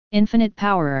Infinite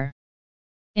powerer.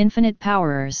 Infinite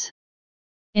powerers.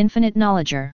 Infinite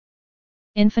knowledger.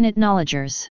 Infinite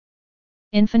knowledgers.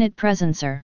 Infinite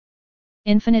presencer.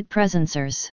 Infinite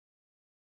presencers.